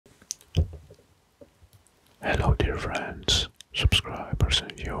Hello dear friends, subscribers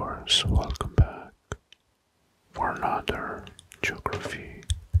and viewers, welcome back for another geography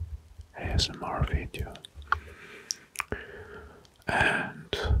ASMR video.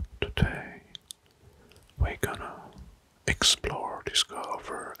 And today we're gonna explore,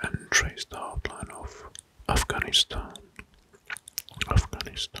 discover and trace the outline of Afghanistan.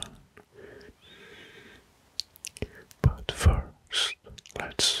 But first,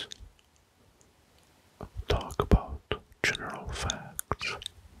 let's talk about general facts.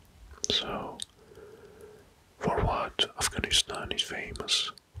 So, for what Afghanistan is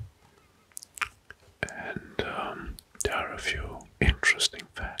famous, and there are a few interesting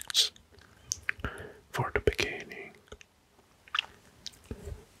facts. For the beginning,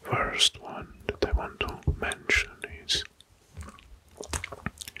 first one that I want to mention is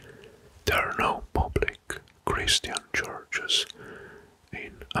there are no public Christian churches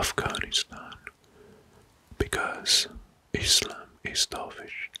in Afghanistan because Islam is the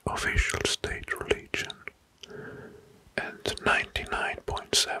official state religion, and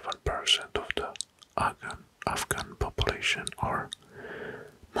 99.7% of the Afghan population are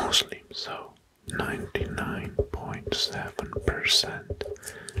Muslim. So 99.7%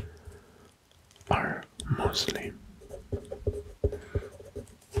 are Muslim.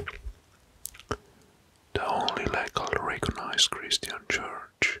 The only legally recognized Christian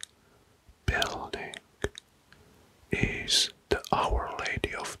church building is the Our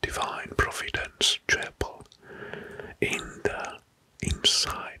Lady of Divine Providence Chapel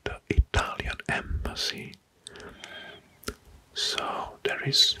inside the Italian embassy. So there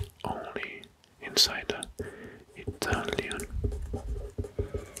is only inside the Italian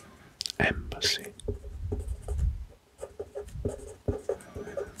embassy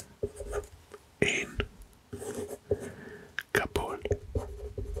in Kabul.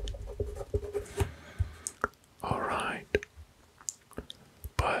 Alright,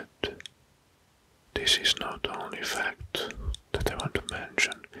 but this is not the only fact that I want to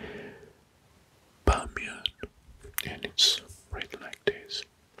mention. Bamyan, and it's written like this.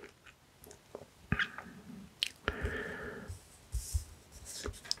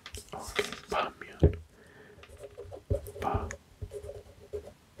 Okay, Bamyan.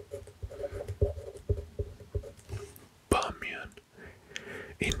 Bamyan.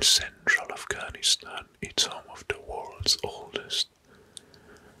 In central Afghanistan, it's home of the world's oldest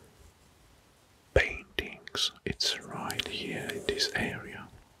paintings. It's right here in this area.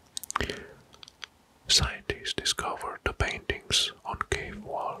 Scientists discovered the paintings on cave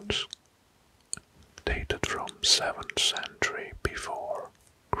walls dated from 7th century before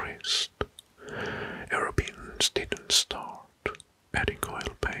Christ. Europeans didn't start adding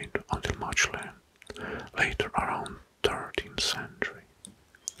oil paint until much later, around 13th century.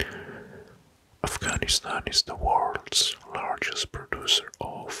 Afghanistan is the world's largest producer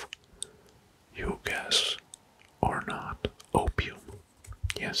of, you guess or not, opium.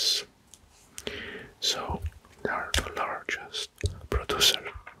 Yes. So they are the largest producer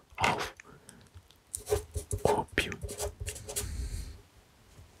of opium.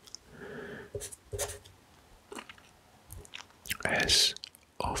 As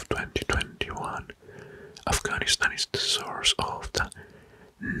of 2021, Afghanistan is the source of the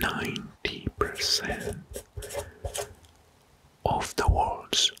 90% of the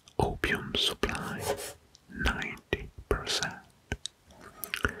world's opium supply. 90%.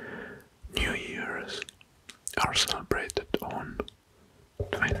 New Year's are celebrated on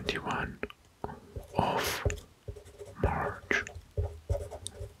 21 of March.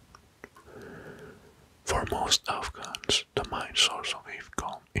 For most Afghans, the main source of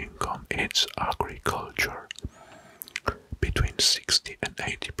income is agriculture. Between 60 and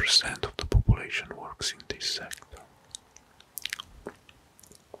 80% of the population works in this sector.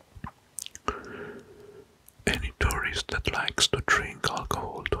 Any tourist that likes to drink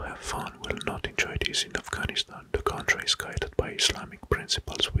alcohol to have fun will not enjoy this in Afghanistan. The country is guided by Islamic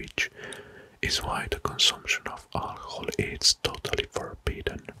principles, which is why the consumption of alcohol is totally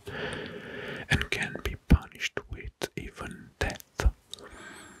forbidden and can be punished with even death.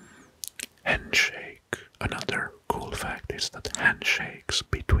 Handshake. Another cool fact is that handshakes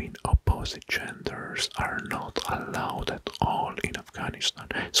between opposite genders are not allowed at all in Afghanistan.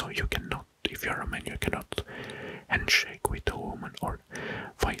 So you cannot, if you're a man, you cannot handshake with a woman or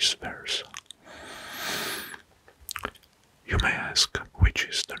vice versa. You may ask, which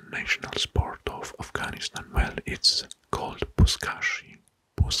is the national sport of Afghanistan? Well, it's called Buzkashi.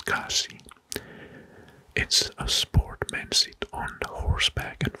 It's a sport men sit on the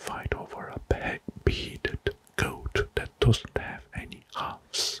horseback and fight over a beheaded goat that doesn't have any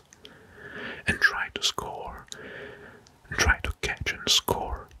halves and try to score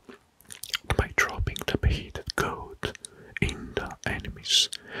score by dropping the beheaded goat in the enemies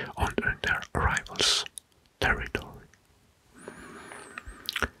under their rivals' territory.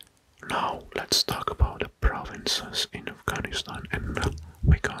 Now let's talk about the provinces in Afghanistan, and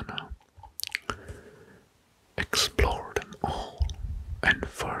we're gonna explore them all. And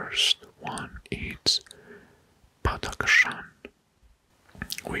first one is Badakhshan,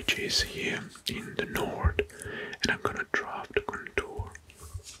 which is here in the north, and I'm gonna draw the contour.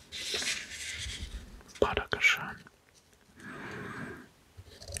 Badakhshan.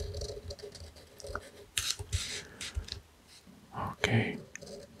 Okay,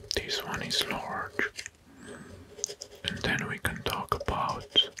 this one is large, and then we can talk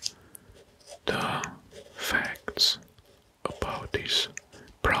about the facts about this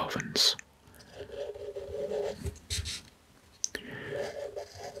province.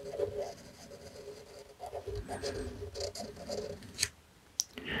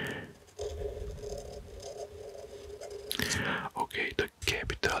 Okay, the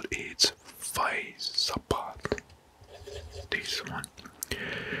capital is Faizabad. This one.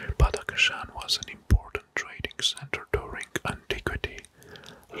 Badakhshan was an important trading center during antiquity.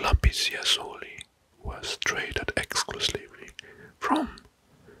 Lapis lazuli was traded exclusively from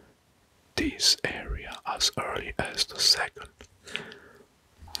this area as early as the second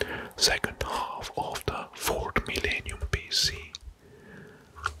half of the 4th millennium BC.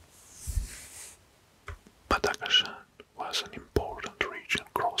 Badakhshan was an important region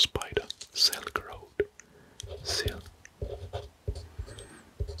crossed by the Silk Road.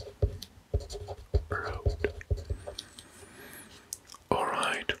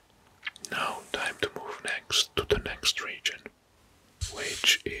 Alright, now time to move next to the next region,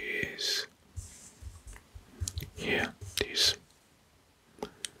 which is here, this.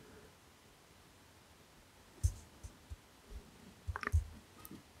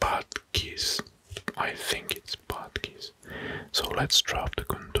 Badghis. I think it's Badghis. So let's drop the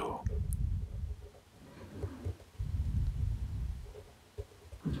contour.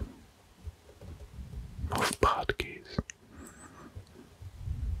 Of Badghis.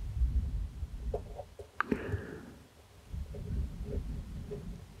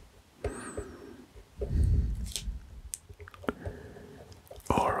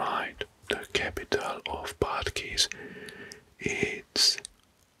 Alright, the capital of Badghis, it's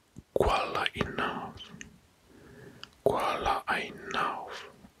Kuala Inauf.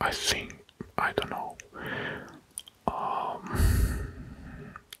 I think, I don't know.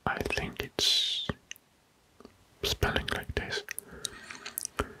 I think it's spelling like this.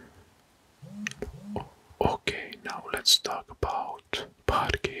 Okay, now let's talk about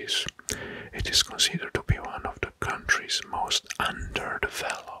Badghis. It is considered to be one of the country's most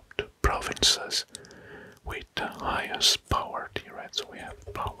underdeveloped provinces with the highest poverty rate. So we have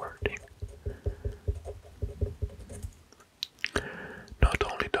poverty. Not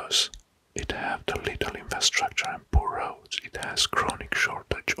only does it have the little infrastructure and poor roads, it has chronic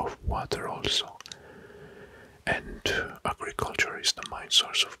shortage of water also. And agriculture is the main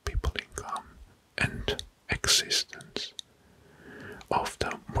source of people income and existence of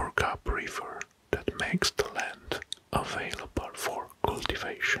the Murghab River that makes the land available for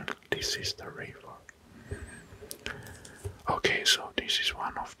cultivation. This is the river. Okay, so this is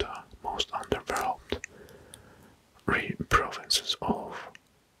one of the most underdeveloped provinces of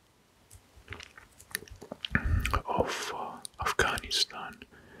Afghanistan.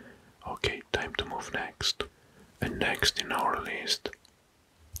 Okay, time to move next. And next in our list,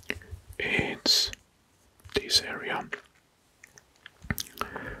 it's this area.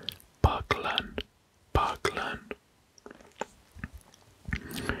 Baghlan.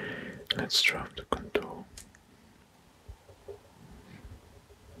 Let's drop the contour.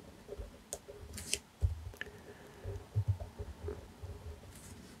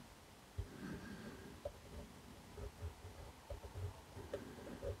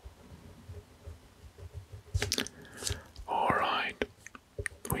 Alright,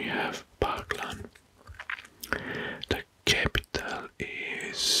 we have Baghlan. The capital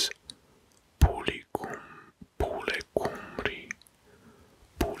is Pulikumri,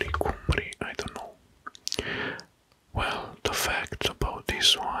 I don't know. Well, the fact about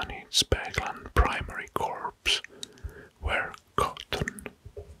this one is Baghlan primary crops were cotton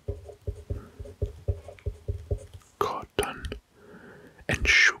and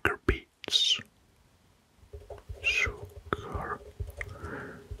sugar beets.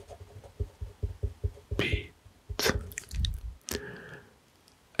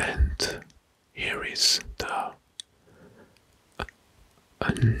 And here is the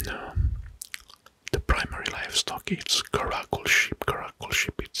primary livestock. It's caracal sheep. Caracal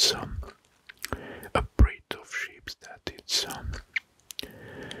sheep. It's a breed of sheep that it's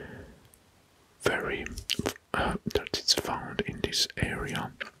very that it's found in this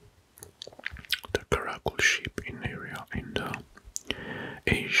area. The caracal sheep in the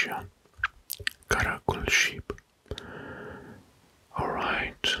Asia. Caracal sheep.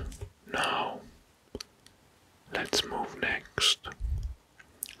 Alright, now let's move next.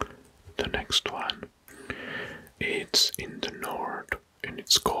 The next one, it's in the north and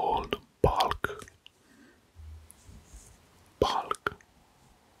it's called Balkh. Balkh.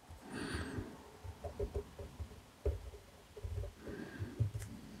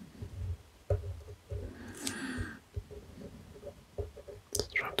 Let's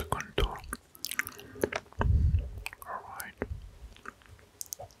drop the contour. Alright.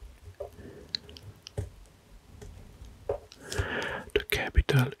 The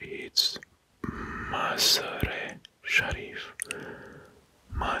capital is Mazar-e Sharif.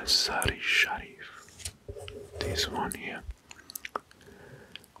 Mazar-e Sharif. This one here.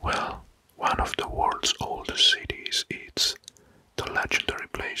 Well, one of the world's oldest cities. It's the legendary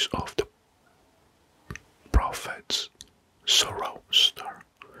place of the prophets Zoroaster.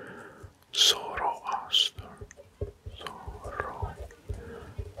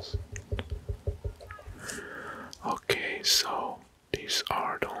 Okay, so these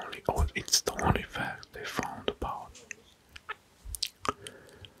are the only, it's the only fact they found about.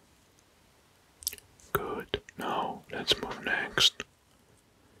 Good, now let's move next.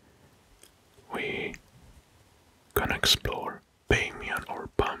 We gonna explore Bamyan or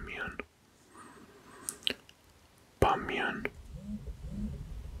Bamyan. Bamyan.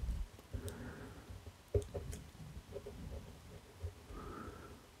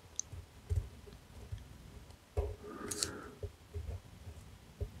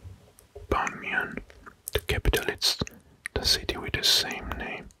 Bamyan. The capital is the city with the same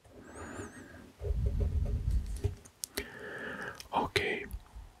name. Okay.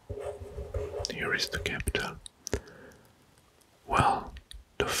 Here is the capital. Well,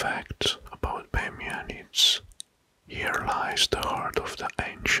 the fact about Bamyan is here lies the heart of the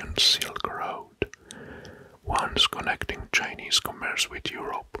ancient Silk Road, once connecting Chinese commerce with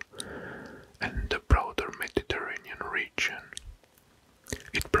Europe and the broader Mediterranean region.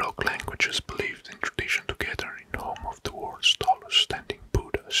 It broke languages, beliefs and tradition together in the home of the world's tallest standing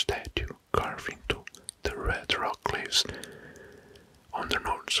Buddha statue carved into the red rock cliffs on the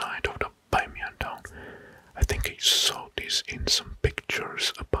north side of the Bamyan town. I think I saw this in some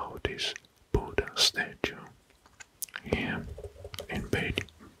pictures about this Buddha statue here in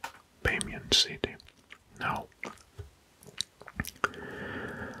Bamyan city. Now,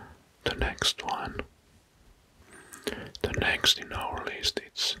 the next one. The next in our list,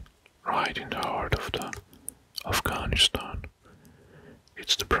 it's right in the heart of the Afghanistan.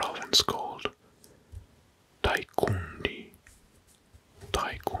 It's the province called Daykundi.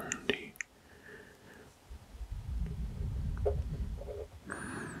 Daykundi.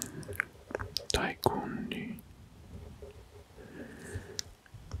 Daykundi.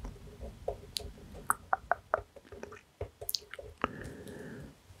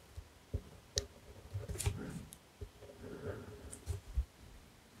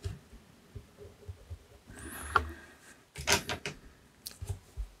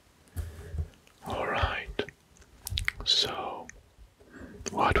 Alright, so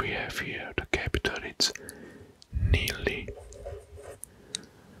what we have here, the capital, it's Nili.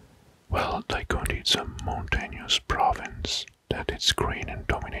 Well, Daykundi is a mountainous province that is green and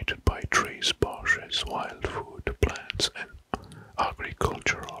dominated by trees, bushes, wild food, plants and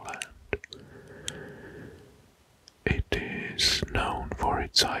agricultural land. It is known for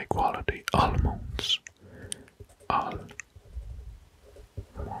its high quality almonds.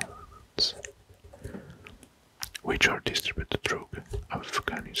 Which are distributed through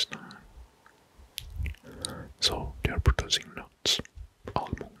Afghanistan. So they are producing nuts,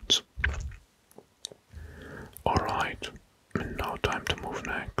 almonds. Alright, and now time to move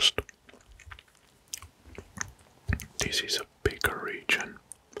next. This is a bigger region.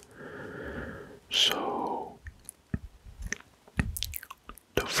 So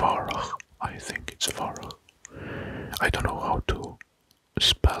the Farah, I think it's Farah. I don't know how to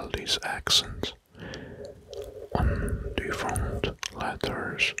spell these accents on different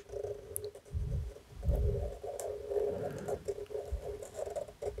letters.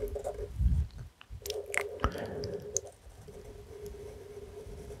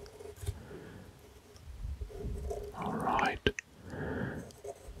 Alright.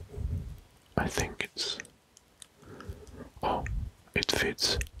 I think it's... Oh, it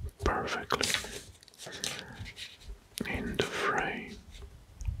fits perfectly. frame.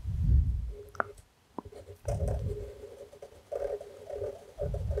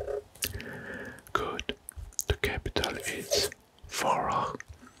 Good. The capital is Farah.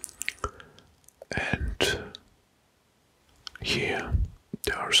 And here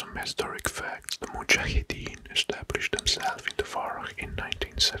there are some historic facts. The Mujahideen established themselves in the Farah in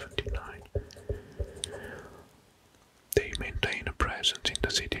 1979. They maintained a presence in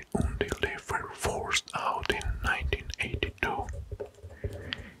the city until they were forced out in 1982.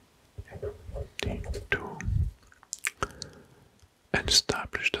 And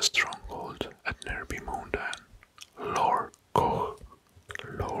established a stronghold at nearby mountain. Logar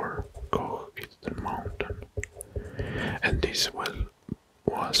is the mountain. And this was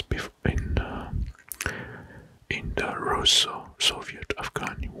in the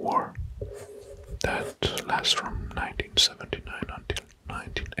Russo-Soviet-Afghan War that lasts from 1979 until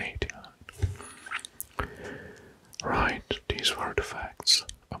 1989. Right, these were the facts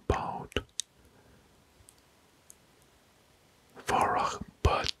about Farah,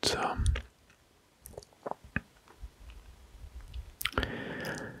 but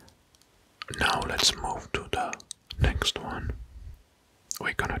now let's move to the next one.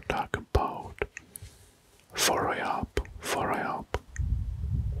 We're gonna talk about Faryab.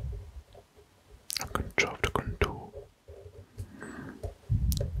 I'm gonna drop the Kunduz.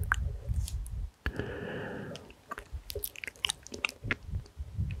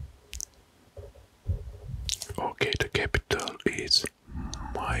 Okay, the capital is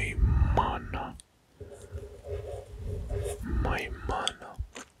Maymana.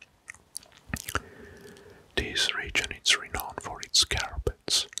 This region is renowned for its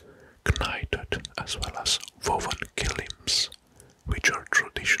carpets, knitted as well as woven kilims, which are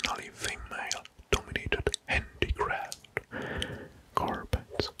traditionally female-dominated handicraft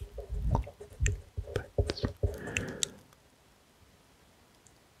carpets.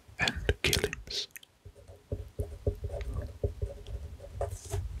 And kilims.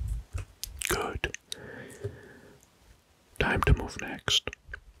 Good. Time to move next.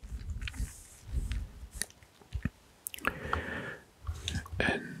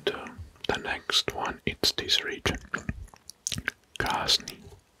 And the next one, it's this region. Ghazni.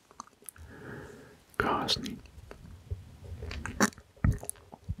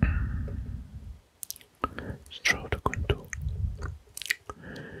 Throw the Kunduz.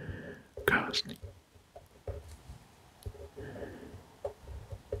 Ghazni.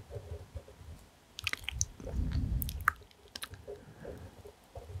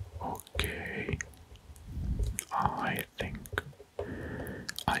 Okay, I think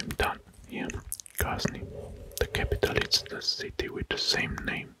I'm done here. Ghazni, the capital, is the city with the same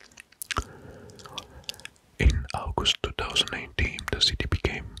name. In August 2018, the city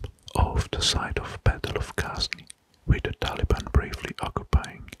became off the site of Battle of Ghazni, with the Taliban bravely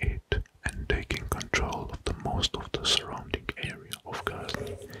occupying it and taking control of the most of the surrounding area of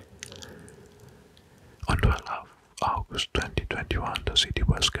Ghazni. On 12 August 2021, the city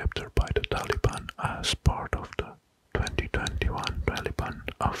was captured by the Taliban as part of the 2021 Taliban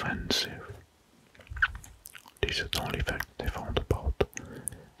offensive. This is the only fact they found about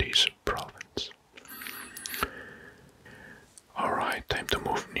this province. Alright, time to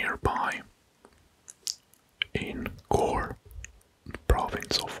move nearby. In Ghor, the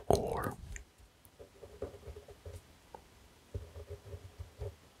province of Ghor.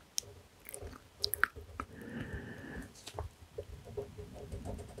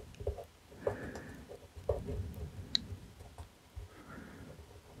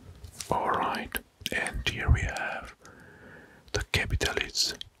 Alright, and here we have the capital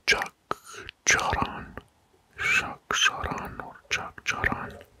is Jowzjan or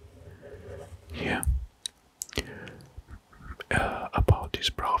Jowzjan. Yeah. About this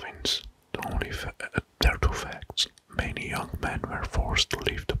province, there are two facts. Many young men were forced to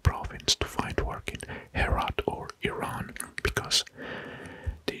leave the province to find work in Herat or Iran because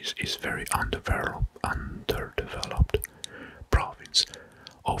this is very underdeveloped province.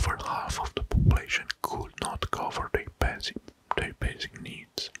 Over half of the population could not cover their basic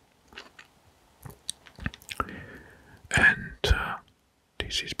needs. And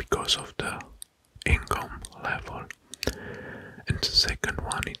this is because of the income level. And the second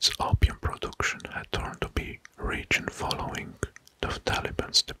one, its opium production had turned to be region following the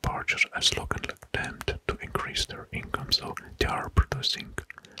Taliban's departure, as local attempted to increase their income, so they are producing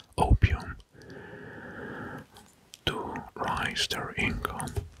opium to rise their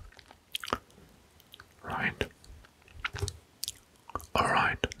income. Right.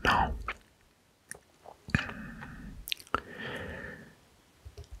 Alright, now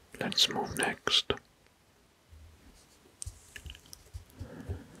let's move next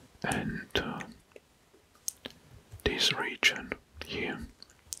And this region here,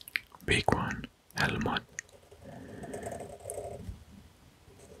 big one, Helmand.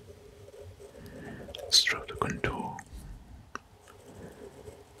 Let's draw the contour.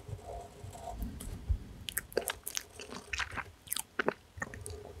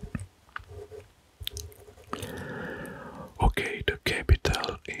 Okay, the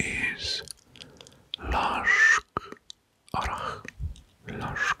capital is Lashkarach.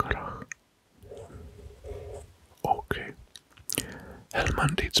 Okay.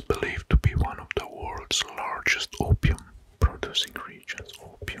 Helmand is believed to be one of the world's largest opium producing regions.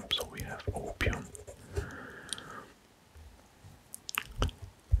 Opium, so we have opium.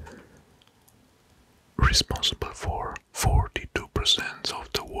 Responsible for 42%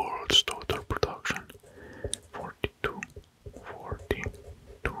 of the world's total production.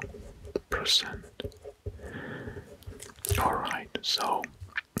 42%. Alright, so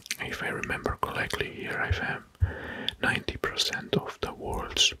if I remember correctly, here I have 90% of the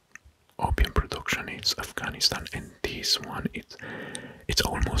world's opium production is Afghanistan, and this one it's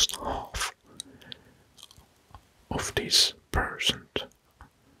almost half of this percent.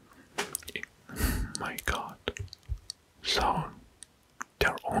 My god. So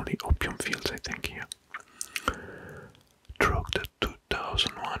there are only opium fields, I think, here. Through the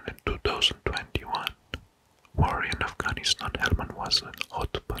 2001 and 2021 war in Afghanistan, Helmand was a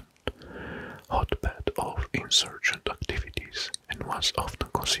hotbed of insurgent activities and was often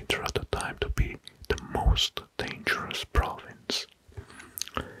considered at the time to be the most dangerous province.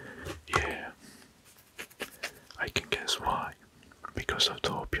 Yeah, I can guess why. Because of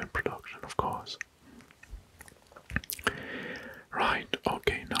the opium production, of course. Right,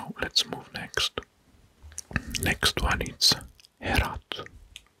 okay, now let's move next. Next one is Herat.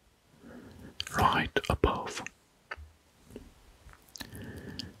 Right above.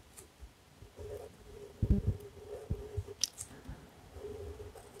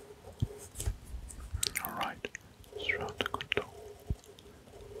 Alright, throughout the contour.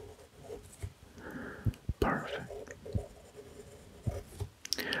 Perfect.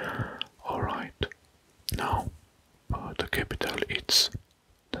 Alright, now the capital, it's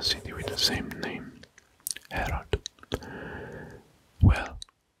the city with the same name, Herat. Well,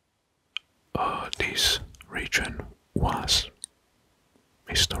 this region was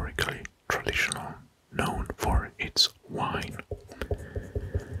historically traditional, known for its wine.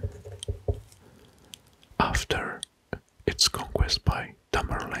 After its conquest by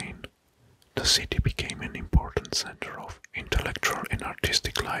Tamerlane, the city became an important center of intellectual and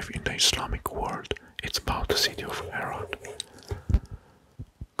artistic life in the Islamic world. It's about the city of Herat.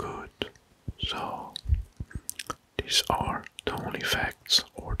 Good. So, these are the only facts,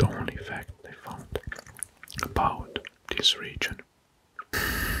 or the only fact I found about this region.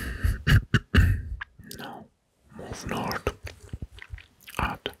 Now, move north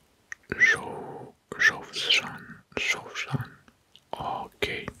at Jowzjan.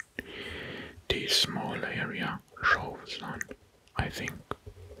 Okay, this small area, Jowzjan, I think,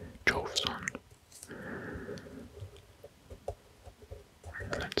 Jowzjan.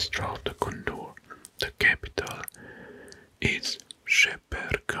 Let's draw the contour. The capital is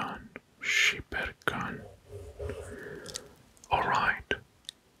Shepergan. Alright.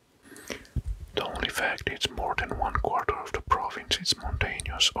 The only fact is more than 1/4 of the province is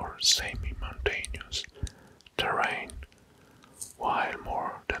mountainous or semi-mountainous terrain, while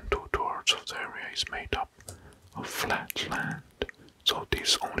more than 2/3 of the area is made up of flat land. So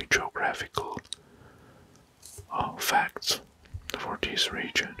these only geographical facts for this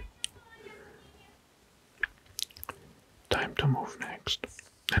region. Time to move next,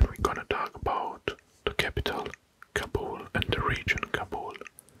 and we're gonna talk about the capital, Kabul, and the region Kabul.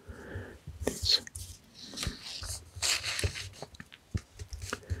 It's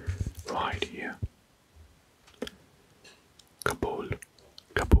right here. Kabul.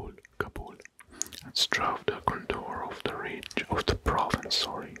 Let's draw the contour of the region, of the province,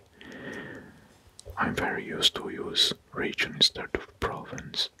 sorry. I'm very used to use region instead of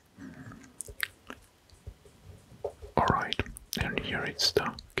province. Alright, and here it's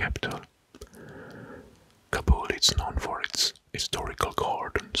the capital. Kabul is known for its historical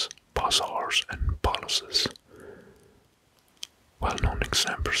gardens, bazaars and palaces. Well-known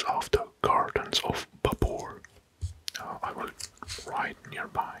examples of the gardens of Babur. I will write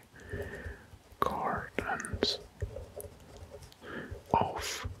nearby. Gardens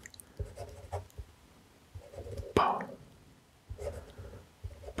of Babur.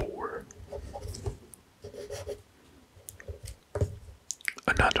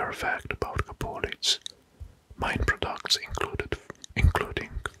 Another fact about Kabul is mine products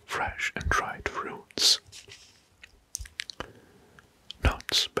including fresh and dried fruits,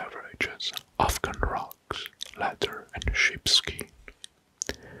 nuts, beverages, Afghan rugs, leather and sheepskin.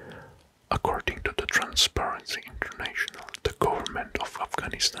 According to the Transparency International, the government of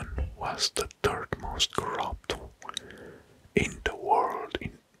Afghanistan was the third most corrupt in the world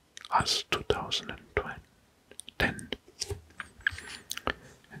as 2010. And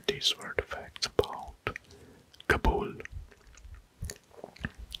these were the facts about Kabul.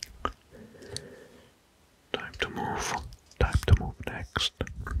 Time to move next.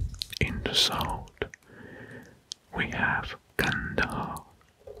 In the south, we have Kandahar.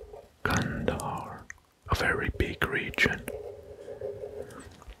 Kandahar, a very big region.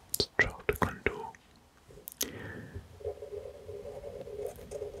 Let's draw the Kunduz.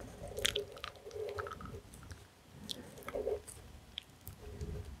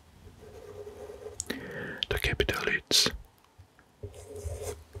 The capital is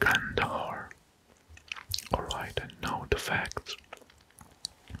Kandahar. Alright, and now the facts.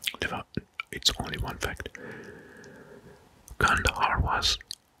 It's only one fact. Kandahar was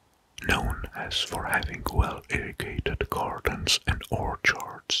known as for having well-irrigated gardens and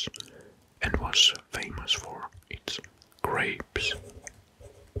orchards, and was famous for its grapes,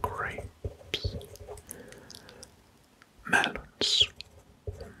 melons,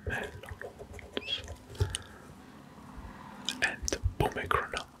 and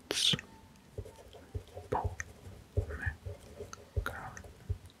pomegranates.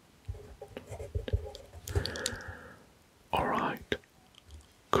 Alright,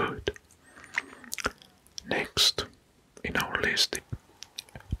 good. Next in our list,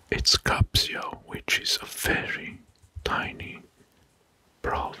 it's Kapisa, which is a very tiny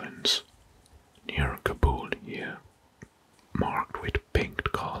province near Kabul here, marked with pink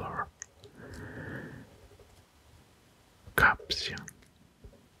color. Kapisa.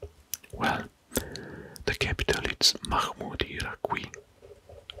 Well, the capital is Mahmoud-i-Raqi.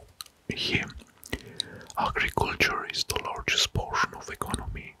 Here, agriculture is the largest portion of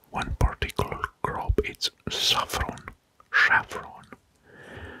economy. One particular crop is saffron.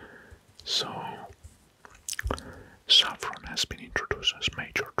 So, saffron has been introduced as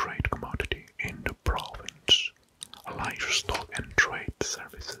major trade commodity in the province. Livestock and trade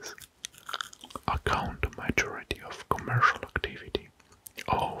services account the majority of commercial activity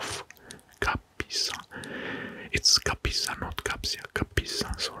of Kapisa. It's Kapisa, not Kapsia.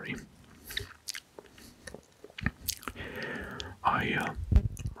 Kapisa, sorry. I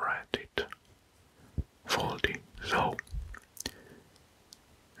read it faulty. So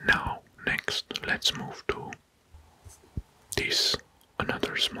now next let's move to this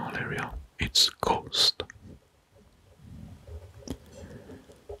another small area. It's Khost.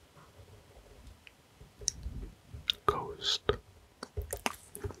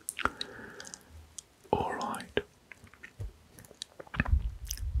 Alright.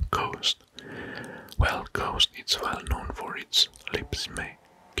 Khost. Well, Khost is well known for its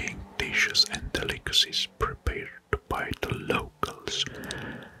lips-making dishes and delicacies prepared by the locals.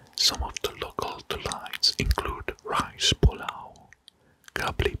 Some of the local delights include rice pulao,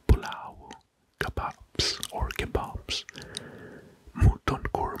 kabli pulao, kebabs, mutton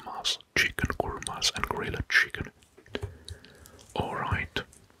kurmas, chicken kurmas, and grilled chicken. Alright,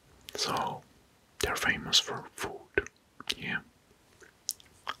 so they're famous for food, yeah.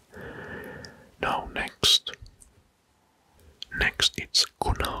 Now next it's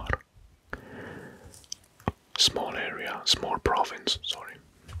Kunar. Small province, sorry.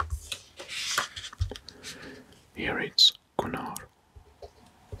 Here it's Kunar.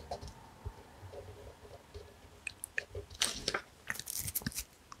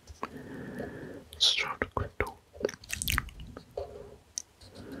 Let's try to go to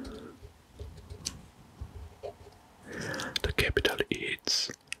the capital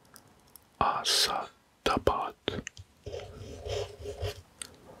is Asadabad.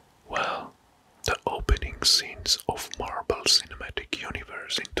 Well, the opening scenes of Marvel Cinematic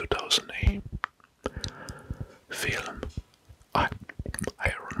Universe in 2008 film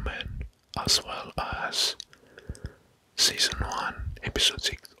Iron Man, as well as Season 1, Episode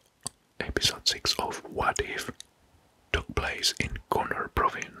 6 of What If, took place in Kunar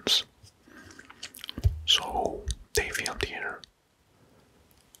province. So they filmed here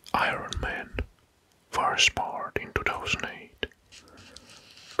Iron Man first part in 2008.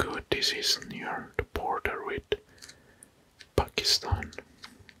 Good, this is near the border with Pakistan.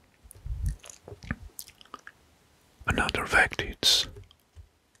 Another fact is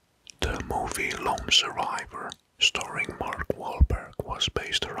the movie Lone Survivor, starring Mark Wahlberg, was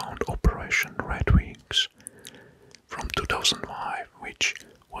based around Operation Red Wings from 2005, which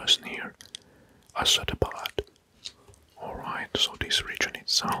was Asadabad. Alright, so this region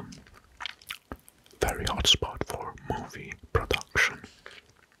is very hot spot for movie production.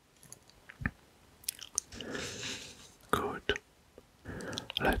 Good.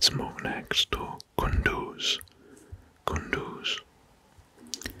 Let's move next to Kunduz. Kunduz.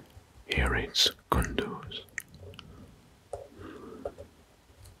 Here it's Kunduz.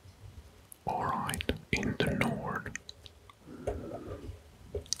 Alright, in the north.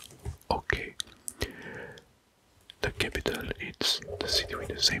 Okay. The capital, it's the city with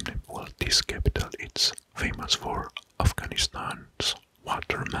the same name. Well, this capital, it's famous for Afghanistan's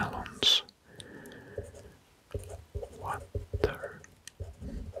watermelons. Watermelons.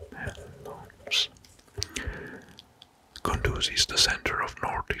 Kunduz is the center of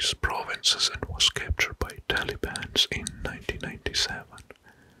northeast provinces and was captured by Taliban in 1997.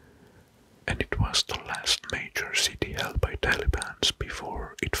 And it was the last major city held by Taliban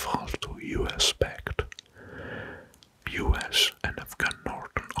before it fell to US-backed US and Afghan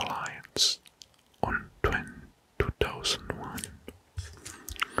Northern Alliance on 2001.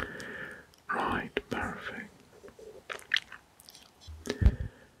 Right, perfect.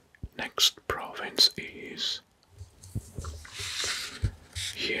 Next province is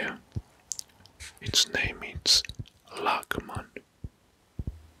here. Its name is Laghman.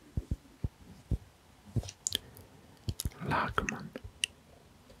 Laghman.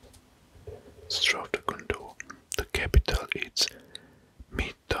 South of Kunduz. The capital is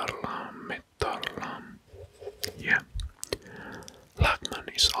Mitterlam. Yeah.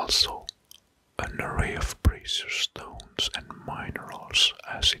 Laghman is also an array of precious stones and minerals,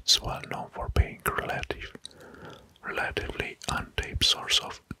 as it's well known for being relatively untapped source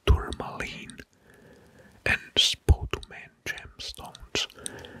of tourmaline and spodumene gemstones,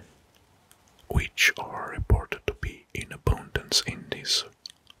 which are reported to be in abundance in this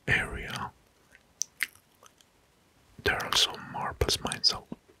area. There are also marbles mines of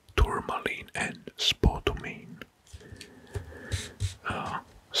tourmaline and spodumene.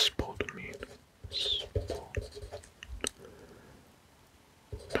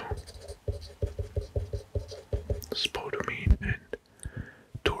 Spodumene and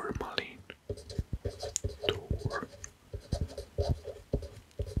tourmaline.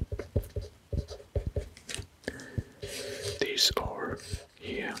 These are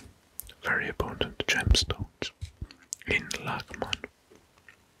here very abundant gemstones in Laghman.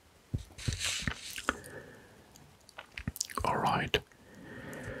 Alright.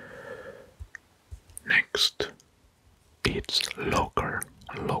 Next, it's Logar.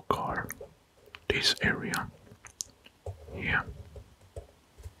 This area here.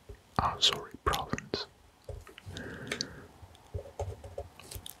 Province.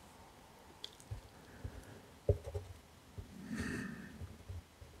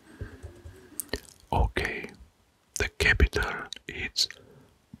 Okay, the capital is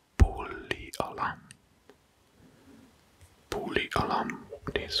Puli-Alam. Puli-Alam,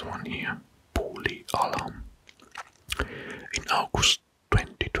 this one here, Puli-Alam. In August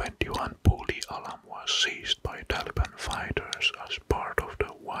 2021, Puli-Alam was seized by Taliban fighters as part of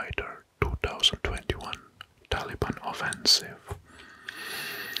the wider 2021 Taliban offensive.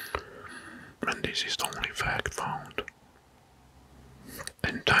 And this is the only fact found.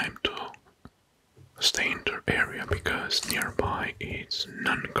 And time to stay in the area because nearby is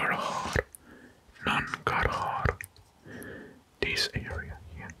Nangarhar. This area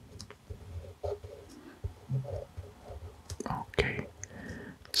here. Okay,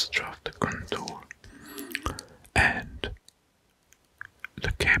 let's draft the contour. And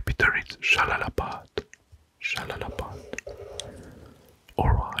the capital is Jalalabad.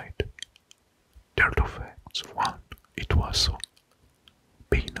 Alright. There are two facts. One, it was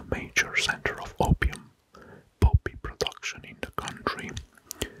being a major center of opium poppy production in the country.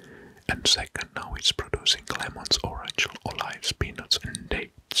 And second, now it's producing lemons, orange, olives, peanuts and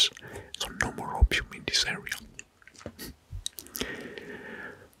dates. So no more opium in this area.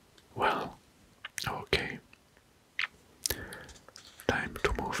 Well, okay. Time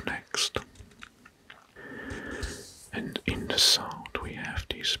to move next. And in the south we have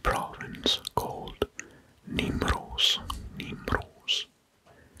this province called Nimruz.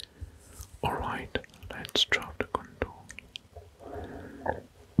 Alright, let's draw the contour.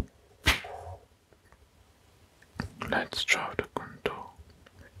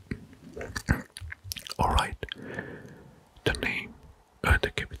 Alright,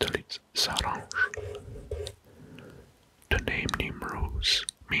 the capital is Saranj. The name Nimruz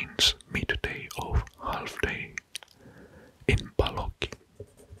means midday of half day in Balkh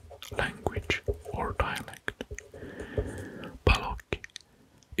language or dialect. Balkh,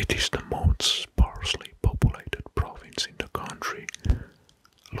 it is the most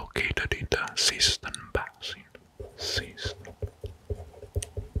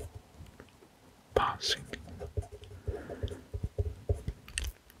passing.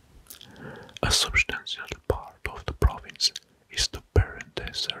 A substantial part of the province is the barren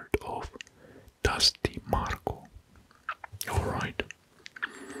desert of Dusty Marco. Alright.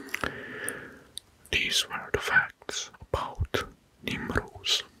 These were the facts about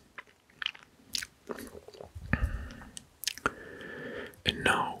Nimruz. And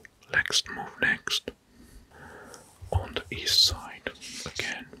now let's move next. On the east side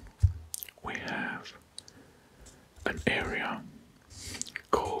again we have an area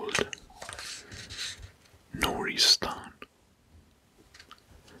called Nuristan.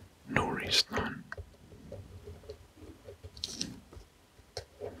 Nuristan.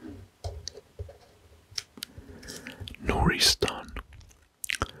 Nuristan.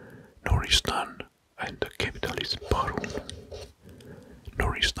 Nuristan, and the capital is Parwan.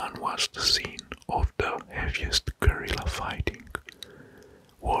 Nuristan was the scene of the heaviest guerrilla fighting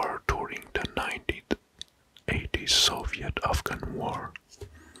war during the 1980s Soviet-Afghan War.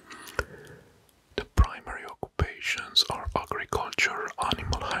 The primary occupations are agriculture,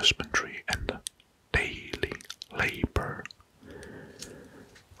 animal husbandry, and daily labor.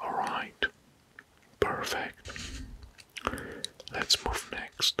 Alright, perfect. Let's move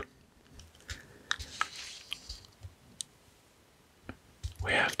next.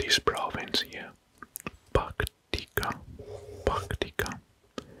 We have this province here, Paktika. Paktika.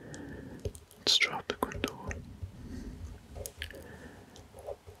 Let's drop the Kunduz.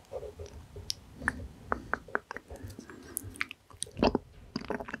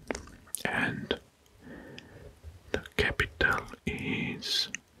 And the capital is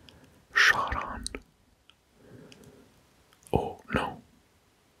Sharan. Oh no,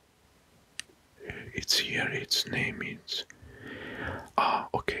 it's here, its name is...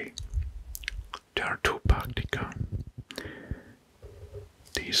 okay. There are two Paktika.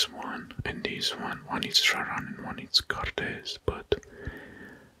 This one and this one. One is Sharan and one is Cortes, but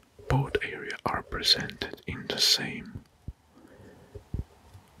both areas are presented in the same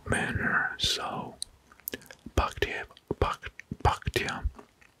manner. So Paktia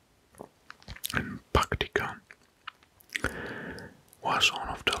and Paktika was one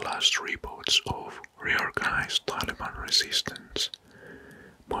of the last reboots of reorganized Taliban resistance.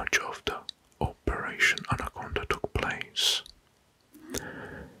 Much of the Operation Anaconda took place.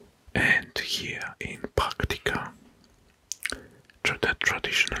 And here in Paktika, the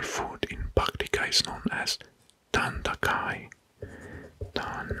traditional food in Paktika is known as Dandakai.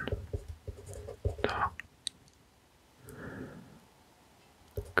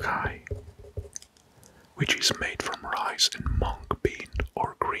 Dandakai, which is made from rice and mung bean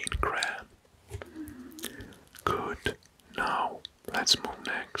or green gram. Good. Now let's move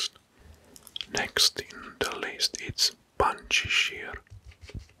next. Next in the list it's Panjshir,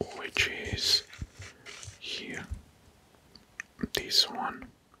 which is here. This one,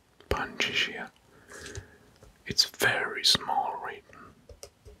 Panjshir. It's very small written.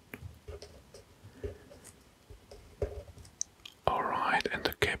 Alright, and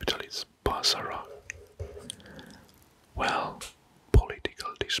the capital is Basra. Well,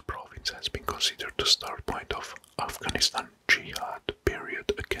 politically this province has been considered the start point of Afghanistan jihad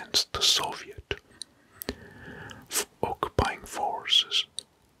period against the Soviet occupying forces.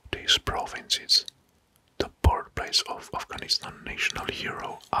 This province is the birthplace of Afghanistan national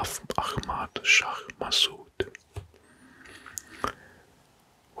hero Ahmad Shah Massoud.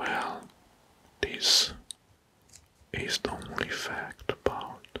 Well, this is the only fact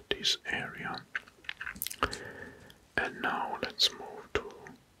about this area. And now let's move to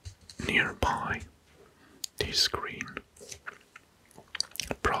nearby this green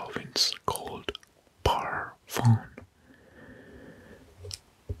province called Parwan.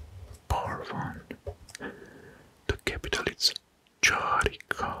 Parwan. The capital is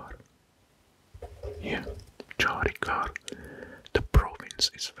Charikar. Yeah, Charikar. The province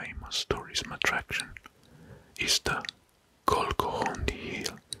is famous tourism attraction is the Golgohondi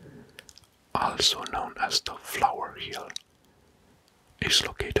Hill, also known as the Flower Hill, is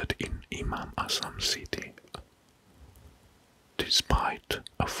located in Imam Azam city. Despite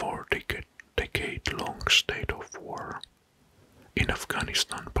a 4-decade-long state of war in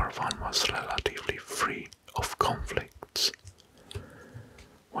Afghanistan, Parwan was relatively free of conflicts.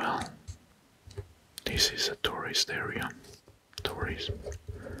 Well, this is a tourist area. Tourism.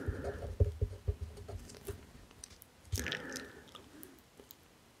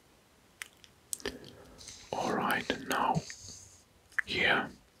 Alright, now here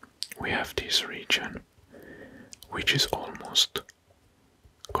we have this region which is almost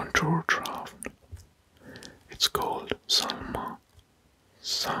control-driven. It's called Samangan.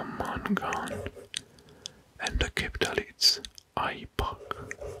 and the capital is Aibak.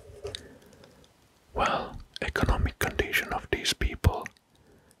 Well, economic condition of these people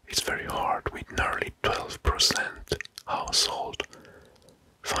is very hard, with nearly 12% household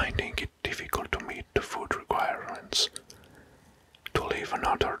finding it difficult to meet the food requirements to live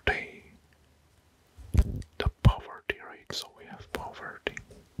another day. The poverty rate, so we have poverty.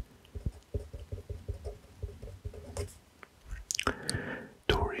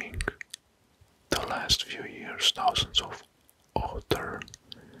 During the last few years, thousands of other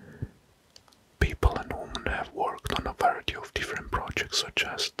people and women have worked on a variety of different projects such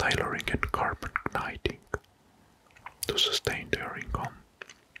as tailoring and carpet knitting to sustain their income.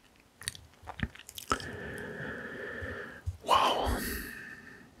 Wow,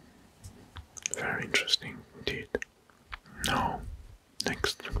 very interesting indeed. Now,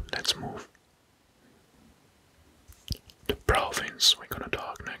 next, let's move. The province we're gonna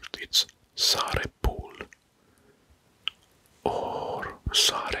talk next, it's Sar-e Pol or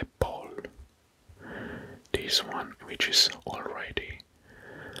Sar-e Pol. This one, which is already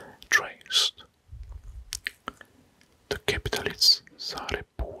traced. The capital is Sar-e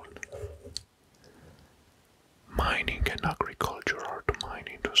Pol. Mining and agriculture are the main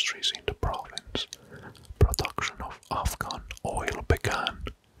industries in the province. Production of Afghan oil began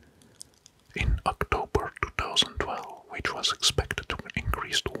in October 2012, which was expected to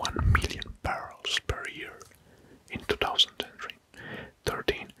increase to 1 million barrels per year in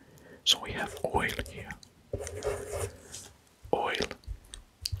 2013. So we have oil here. Oil.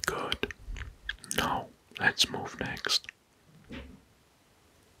 Good. Now, let's move next.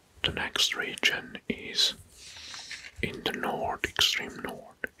 The next region is in the north, extreme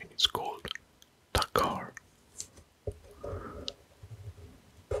north, and it's called Dakar.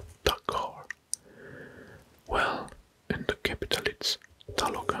 Dakar. Well, and the capital is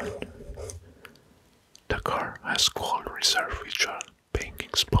Talogan. Dakar has coal reserves which are being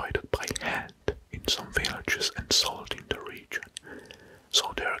exploited by hand in some villages and sold in the region.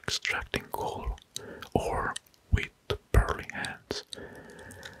 So they're extracting coal ore with burly hands.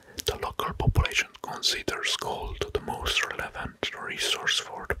 The local population considers gold the most relevant resource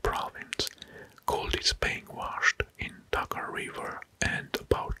for the province. Gold is being washed in Dakar River, and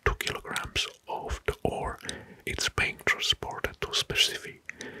about 2 kilograms of the ore is being transported to specific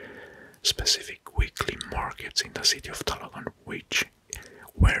weekly markets in the city of Talogan,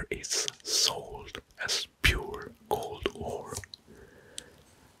 where it's sold as pure gold ore.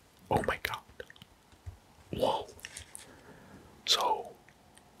 Oh my god. Wow. So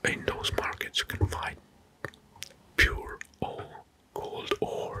in those markets you can find pure gold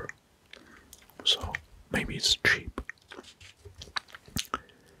ore. So maybe it's cheap.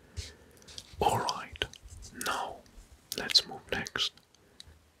 Alright, now let's move next.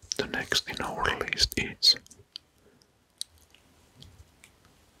 The next in our list is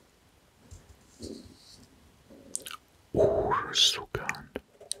Jowzjan.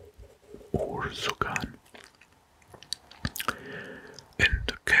 And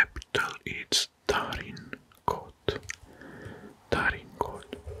the capital is Daykundi.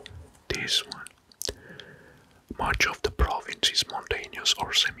 This one. Much of the province is mountainous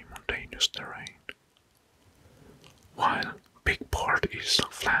or semi-mountainous terrain, while big part is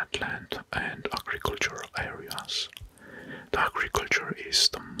flatland and agricultural areas. The agriculture is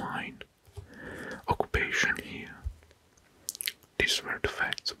the main occupation here. These were the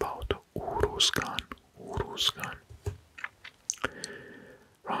facts about Jowzjan.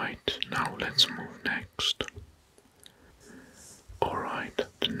 Right, now let's move next. Alright,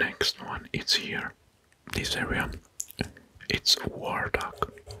 the next one is here. This area, it's Wardak.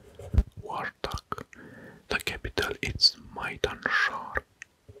 The capital is Panjshir.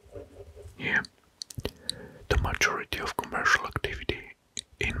 Here, the majority of commercial activity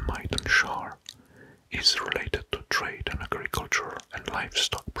in Panjshir is related to trade and agriculture and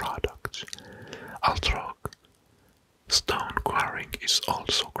livestock products. Although stone quarrying is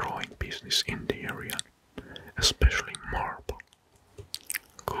also growing business in the area, especially marble.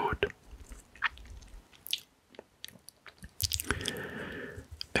 Good.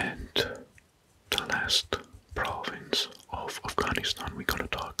 And the last province of Afghanistan we're gonna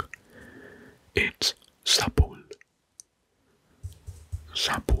talk, it's Zabul.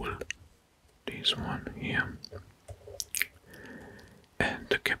 This one here. And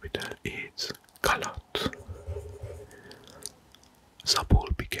the capital is Kalat.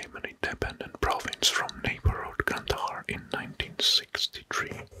 Zabul became an independent province from neighborhood Kandahar in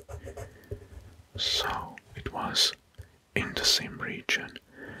 1963. So it was in the same region,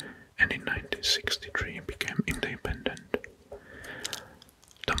 and in 1963 it became independent.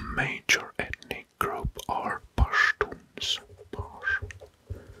 The major ethnic group are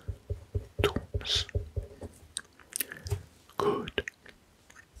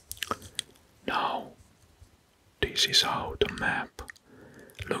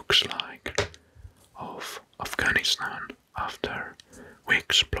looks like of Afghanistan after we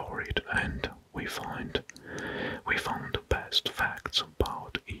explore it and we found the best facts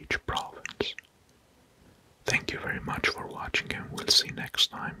about each province. Thank you very much for watching, and we'll see next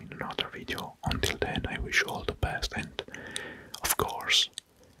time in another video. Until then, I wish you all the best, and of course,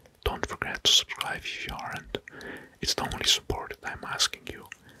 don't forget to subscribe if you aren't. It's the only support that I'm asking you.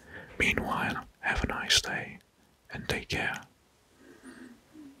 Meanwhile, have a nice day and take care.